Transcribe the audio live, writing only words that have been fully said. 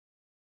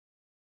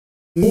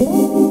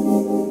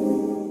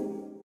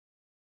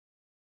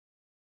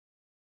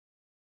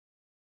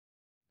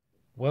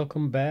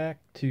Welcome back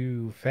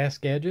to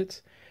Fast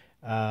Gadgets.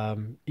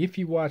 If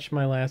you watched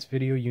my last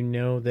video, you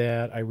know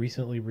that I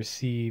recently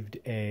received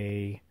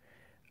a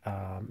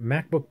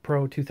MacBook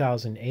Pro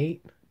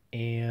 2008,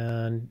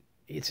 and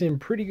it's in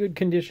pretty good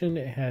condition.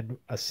 It had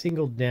a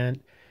single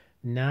dent,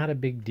 not a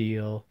big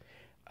deal.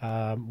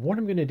 What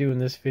I'm going to do in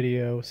this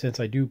video,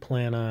 since I do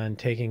plan on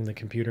taking the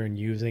computer and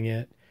using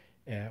it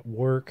at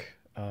work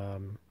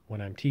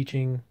when I'm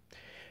teaching,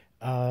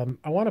 I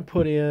want to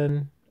put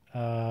in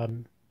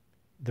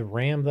the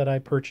RAM that I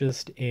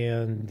purchased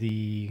and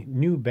the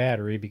new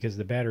battery, because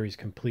the battery is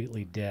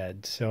completely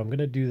dead. So I'm going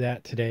to do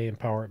that today and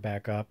power it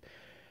back up.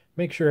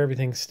 Make sure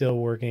everything's still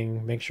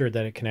working. Make sure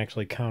that it can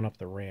actually count up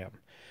the RAM.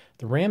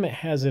 The RAM it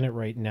has in it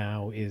right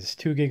now is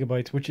 2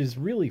 gigabytes, which is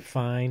really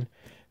fine.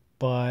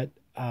 But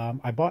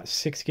I bought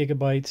 6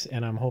 gigabytes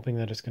and I'm hoping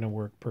that it's going to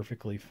work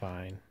perfectly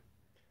fine.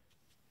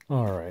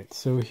 Alright,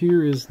 so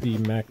here is the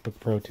MacBook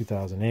Pro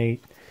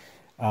 2008.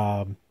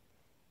 I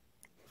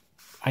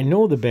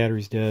know the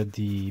battery's dead.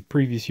 The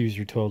previous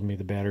user told me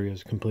the battery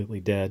was completely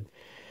dead.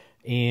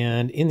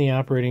 And in the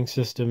operating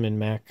system in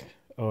Mac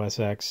OS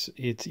X,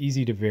 it's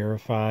easy to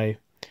verify.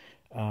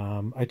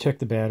 I checked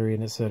the battery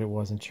and it said it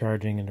wasn't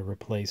charging and to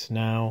replace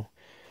now.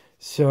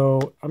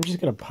 So I'm just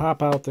going to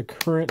pop out the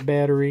current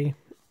battery.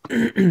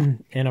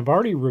 And I've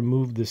already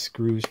removed the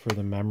screws for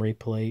the memory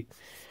plate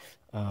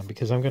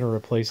because I'm going to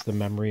replace the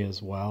memory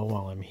as well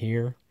while I'm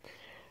here.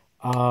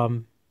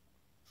 The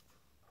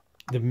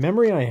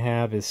memory I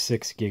have is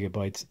 6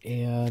 gigabytes,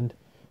 and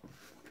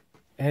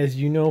as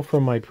you know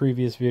from my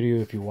previous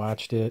video, if you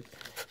watched it,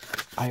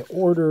 I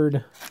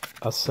ordered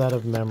a set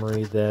of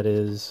memory that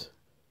is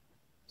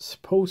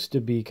supposed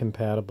to be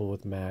compatible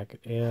with Mac,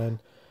 and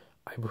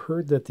I've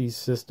heard that these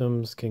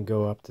systems can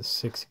go up to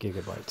 6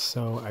 gigabytes,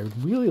 so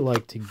I'd really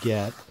like to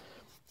get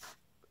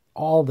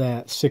all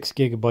that 6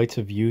 gigabytes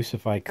of use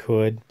if I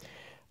could.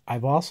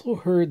 I've also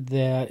heard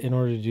that in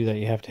order to do that,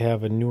 you have to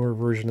have a newer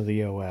version of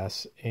the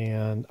OS,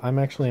 and I'm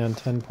actually on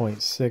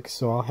 10.6,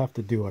 so I'll have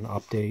to do an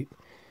update.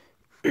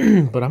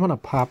 But I'm going to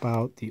pop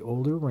out the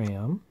older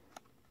RAM,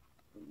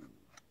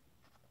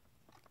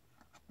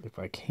 if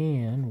I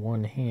can,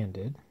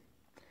 one-handed.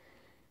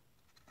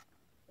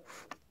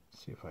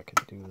 See if I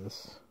can do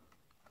this.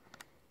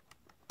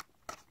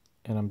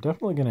 And I'm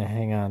definitely going to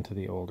hang on to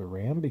the older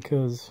RAM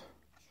because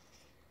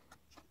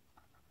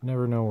you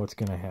never know what's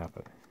going to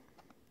happen.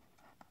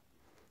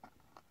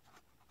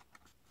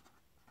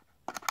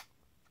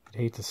 I'd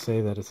hate to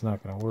say that it's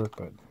not going to work,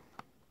 but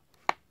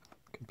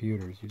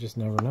computers, you just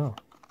never know.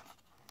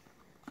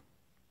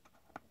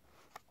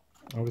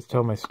 I always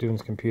tell my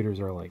students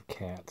computers are like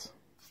cats.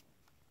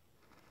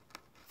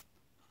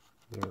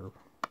 They're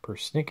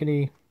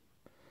persnickety,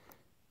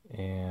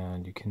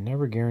 and you can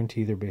never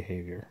guarantee their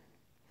behavior.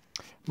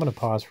 I'm going to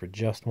pause for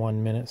just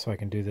 1 minute so I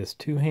can do this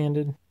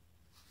two-handed.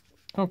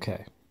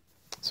 Okay,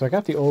 so I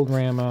got the old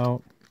RAM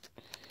out,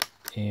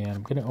 and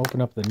I'm going to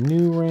open up the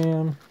new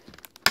RAM.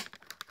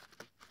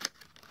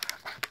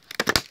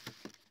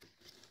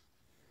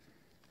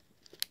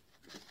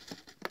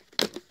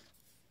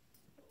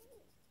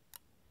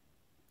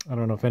 I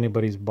don't know if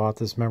anybody's bought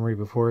this memory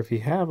before. If you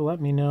have, let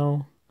me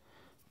know.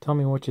 Tell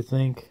me what you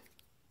think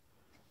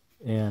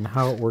and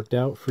how it worked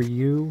out for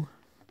you.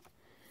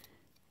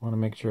 I want to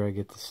make sure I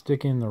get the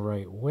stick in the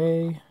right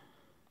way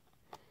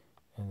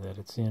and that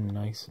it's in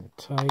nice and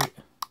tight.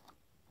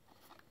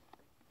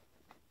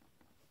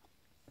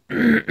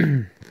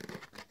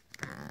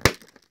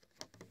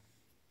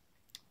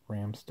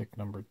 RAM stick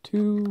number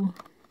 2.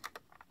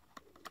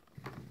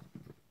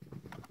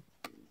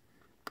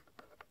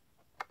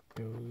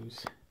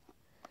 Goes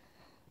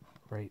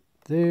right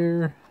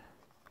there,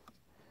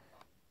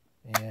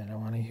 and I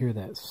want to hear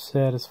that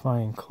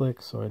satisfying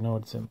click so I know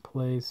it's in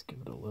place. Give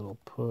it a little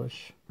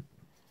push,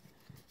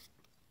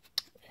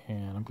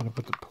 and I'm going to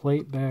put the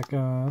plate back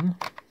on.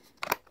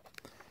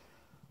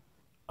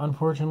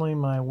 Unfortunately,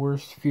 my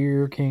worst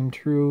fear came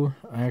true.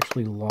 I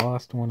actually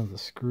lost one of the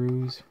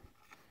screws,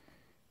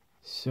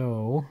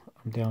 so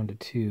I'm down to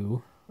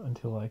 2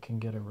 until I can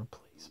get a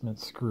replacement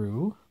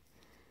screw,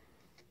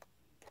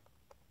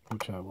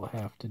 which I will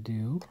have to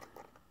do.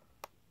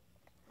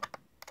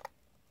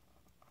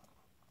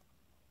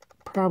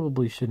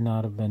 Probably should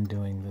not have been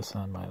doing this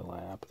on my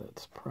lap.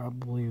 That's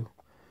probably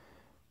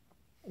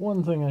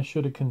one thing I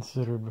should have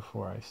considered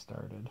before I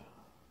started.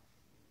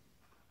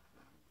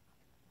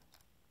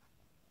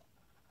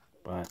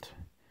 But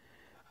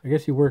I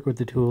guess you work with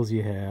the tools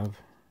you have.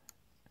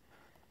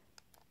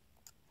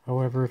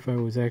 However, if I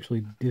was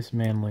actually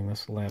dismantling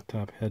this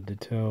laptop head to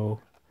toe,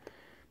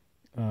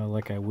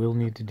 like I will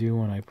need to do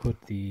when I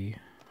put the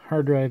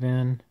hard drive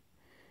in,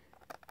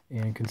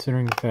 and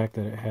considering the fact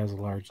that it has a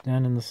large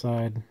dent in the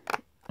side,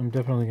 I'm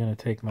definitely going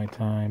to take my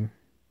time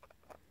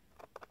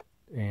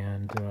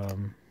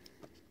and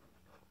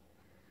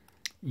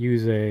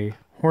use a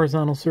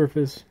horizontal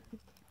surface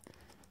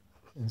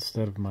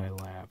instead of my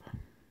lap.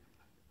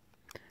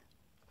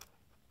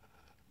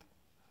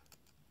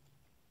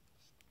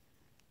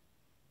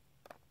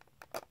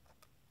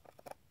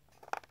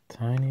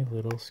 tiny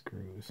little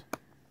screws.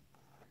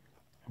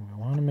 And we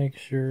want to make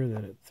sure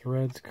that it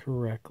threads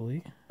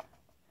correctly.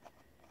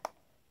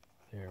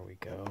 There we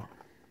go.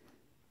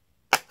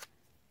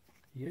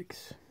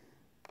 Yikes.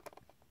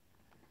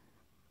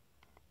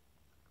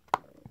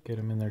 Get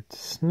them in there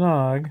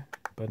snug,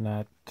 but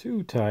not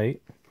too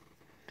tight.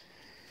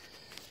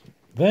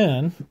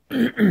 Then,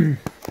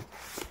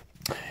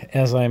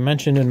 as I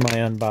mentioned in my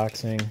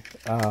unboxing,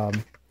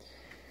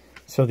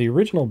 so the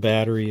original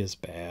battery is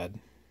bad.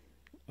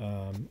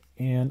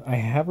 And I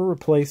have a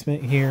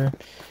replacement here.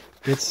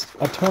 It's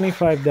a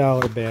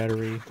 $25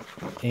 battery,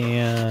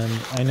 and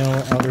I know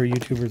other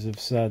YouTubers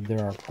have said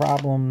there are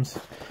problems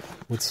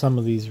with some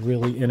of these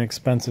really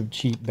inexpensive,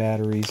 cheap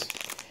batteries.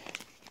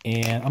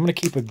 And I'm going to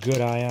keep a good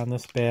eye on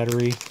this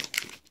battery,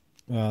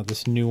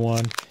 this new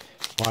one.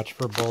 Watch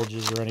for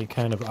bulges or any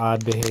kind of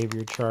odd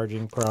behavior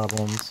charging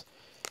problems.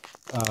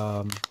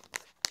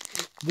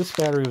 This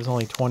battery was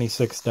only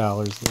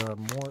 $26. There are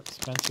more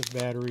expensive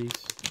batteries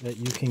that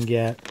you can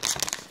get.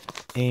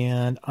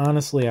 And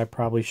honestly, I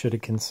probably should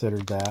have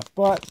considered that.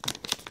 But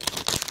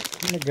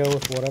I'm going to go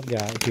with what I've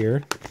got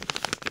here.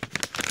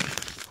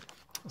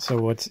 So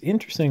what's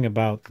interesting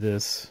about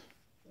this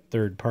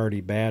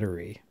third-party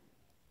battery,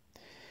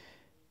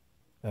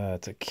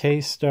 it's a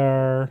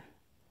K-Star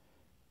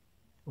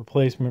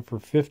replacement for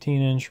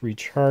 15-inch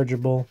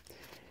rechargeable.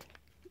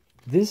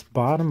 This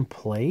bottom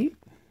plate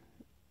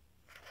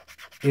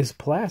is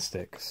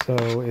plastic,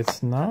 so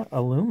it's not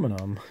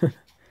aluminum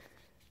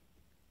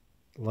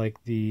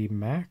like the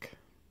Mac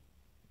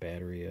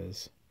battery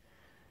is.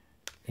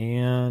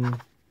 And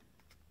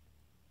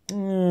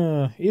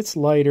it's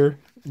lighter.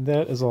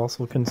 That is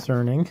also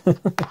concerning.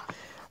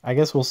 I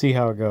guess we'll see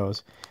how it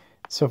goes.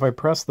 So if I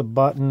press the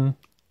button,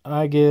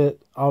 I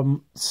get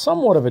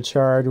somewhat of a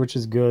charge, which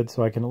is good,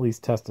 so I can at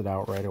least test it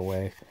out right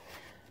away.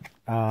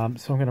 So I'm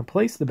going to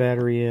place the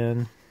battery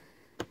in.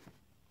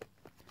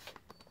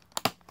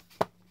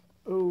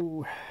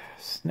 Oh,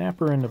 snap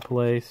her into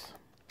place,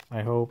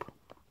 I hope.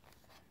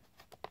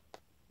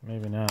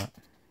 Maybe not.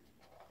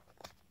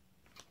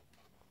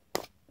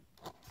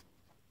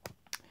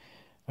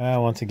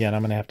 Once again,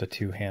 I'm going to have to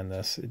two-hand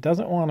this. It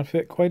doesn't want to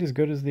fit quite as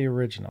good as the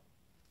original.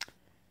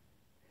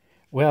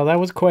 Well, that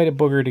was quite a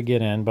booger to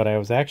get in, but I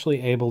was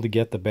actually able to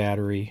get the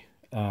battery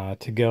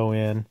to go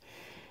in.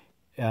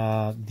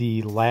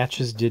 The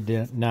latches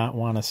did not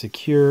want to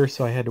secure,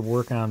 so I had to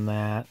work on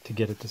that to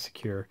get it to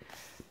secure.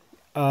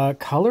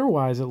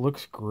 Color-wise, it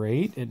looks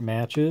great. It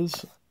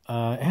matches.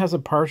 It has a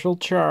partial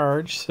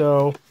charge,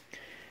 so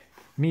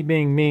me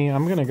being me,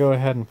 I'm going to go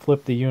ahead and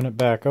flip the unit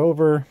back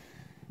over.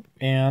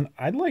 And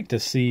I'd like to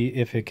see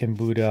if it can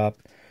boot up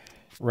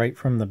right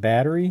from the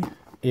battery.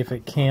 If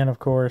it can, of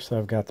course,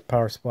 I've got the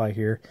power supply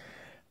here.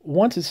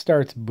 Once it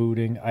starts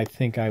booting, I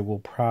think I will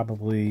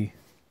probably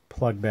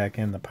plug back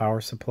in the power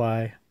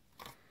supply.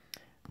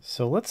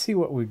 So let's see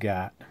what we've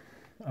got.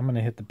 I'm going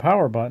to hit the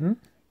power button.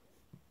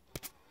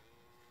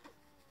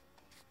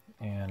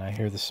 And I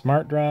hear the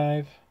smart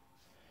drive.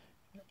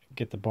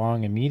 Get the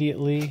bong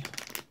immediately.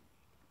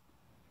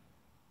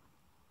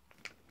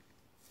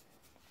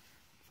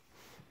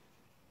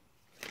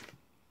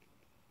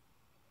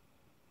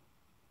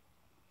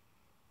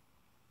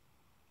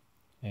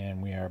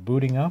 And we are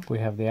booting up. We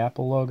have the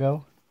Apple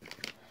logo.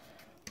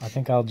 I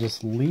think I'll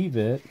just leave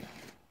it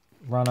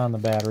run on the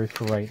battery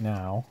for right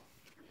now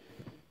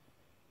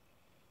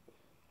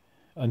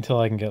until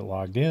I can get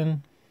logged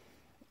in.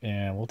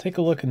 And we'll take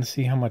a look and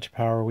see how much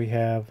power we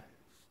have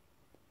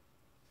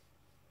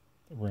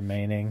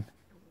remaining.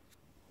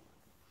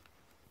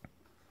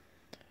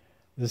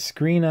 The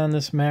screen on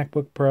this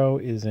MacBook Pro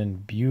is in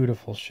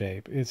beautiful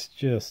shape. It's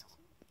just,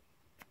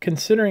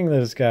 considering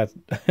that it's got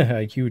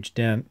a huge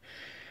dent,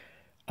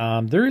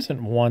 there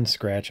isn't one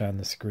scratch on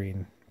the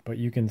screen, but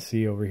you can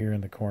see over here in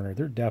the corner,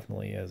 there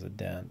definitely is a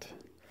dent.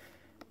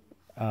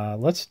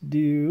 Let's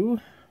do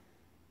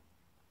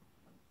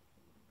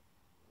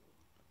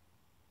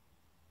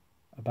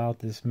about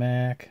this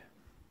Mac.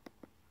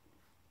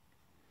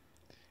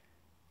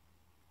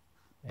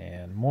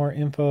 And more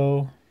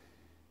info.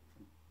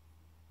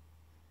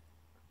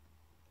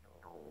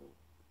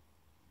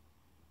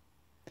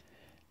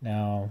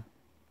 Now,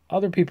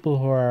 other people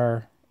who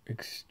are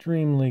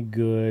extremely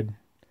good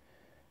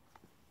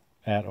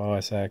at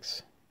OS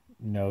X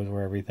knows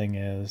where everything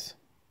is.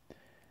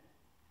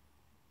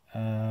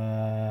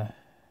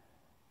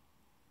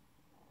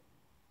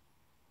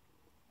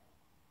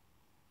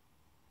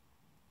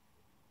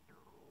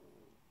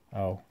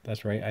 Oh,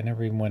 that's right. I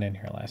never even went in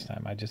here last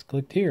time. I just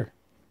clicked here.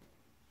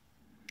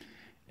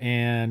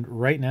 And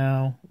right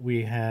now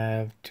we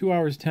have 2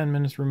 hours, 10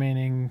 minutes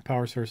remaining.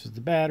 Power source is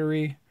the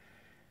battery.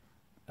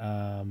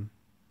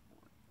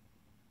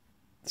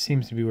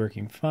 Seems to be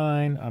working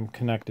fine. I'm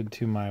connected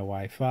to my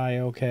Wi-Fi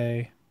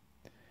okay.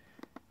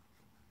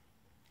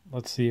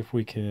 Let's see if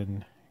we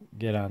can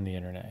get on the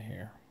internet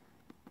here.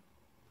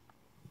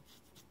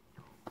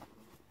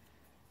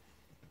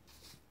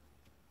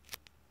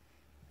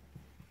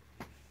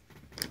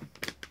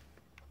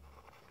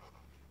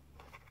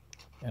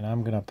 And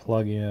I'm going to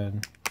plug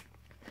in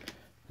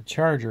the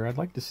charger. I'd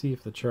like to see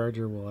if the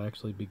charger will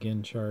actually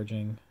begin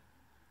charging.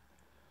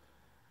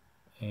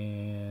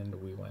 And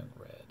we went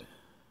red,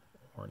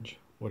 orange,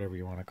 whatever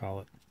you want to call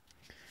it.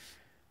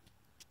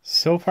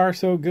 So far,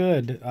 so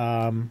good.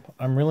 I'm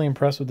really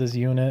impressed with this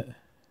unit.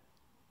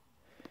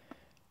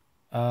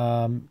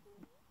 I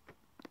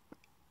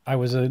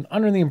was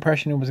under the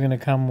impression it was going to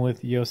come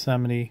with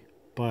Yosemite,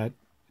 but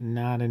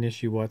not an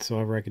issue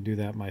whatsoever. I could do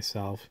that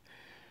myself.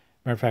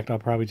 Matter of fact, I'll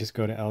probably just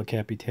go to El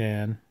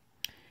Capitan.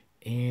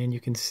 And you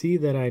can see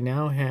that I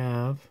now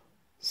have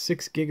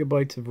 6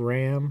 gigabytes of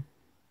RAM.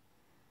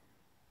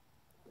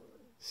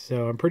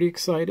 So I'm pretty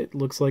excited.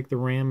 Looks like the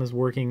RAM is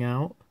working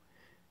out.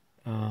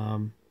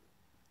 I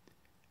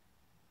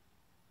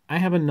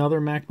have another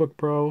MacBook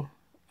Pro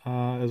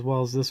as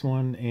well as this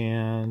one,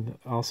 and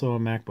also a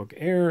MacBook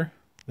Air.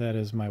 That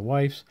is my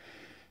wife's.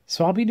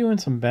 So I'll be doing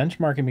some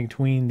benchmarking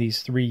between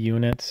these 3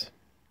 units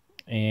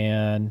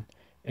and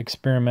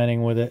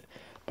experimenting with it.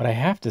 But I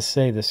have to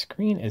say, the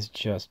screen is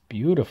just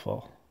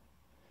beautiful.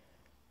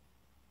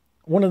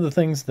 One of the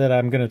things that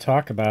I'm going to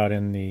talk about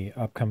in the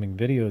upcoming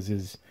videos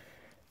is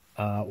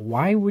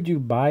why would you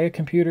buy a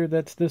computer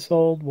that's this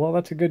old? Well,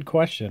 that's a good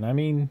question. I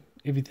mean,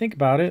 if you think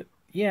about it,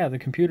 yeah, the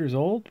computer's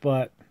old,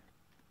 but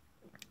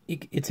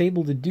it's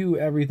able to do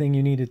everything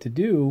you need it to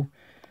do,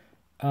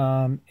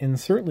 and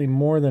certainly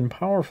more than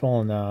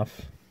powerful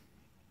enough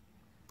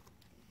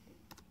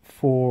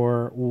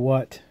for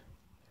what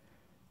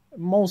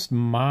most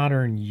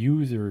modern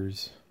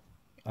users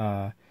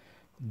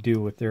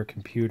do with their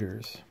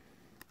computers.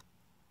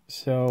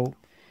 So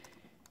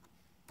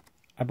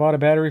I bought a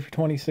battery for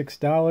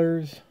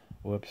 $26.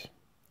 Whoops.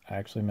 I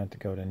actually meant to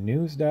go to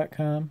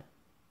news.com.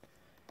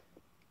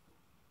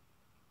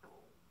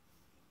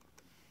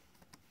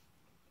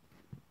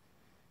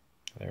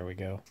 There we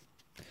go.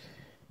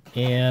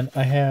 And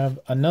I have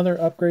another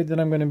upgrade that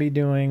I'm going to be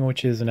doing,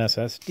 which is an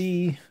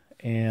SSD,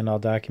 and I'll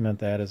document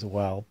that as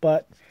well.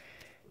 But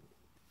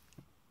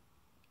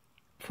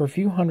for a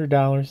few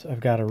 $100s,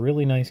 I've got a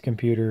really nice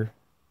computer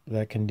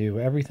that can do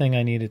everything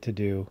I need it to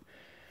do.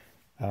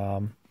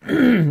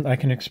 I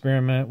can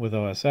experiment with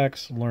OS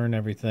X, learn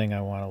everything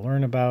I want to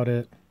learn about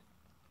it,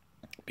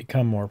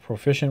 become more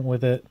proficient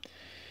with it,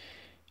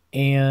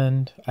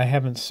 and I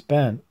haven't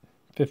spent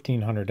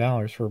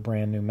 $1,500 for a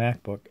brand new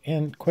MacBook.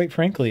 And quite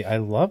frankly, I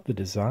love the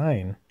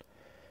design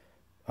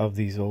of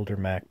these older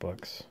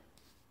MacBooks.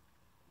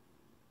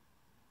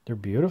 They're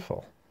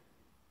beautiful,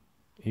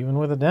 even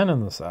with a dent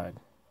in the side.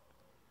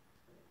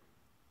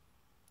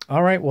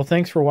 All right, well,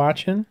 thanks for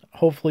watching.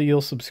 Hopefully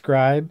you'll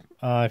subscribe.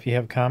 If you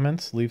have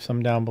comments, leave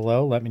some down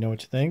below. Let me know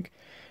what you think.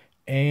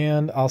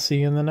 And I'll see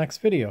you in the next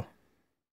video.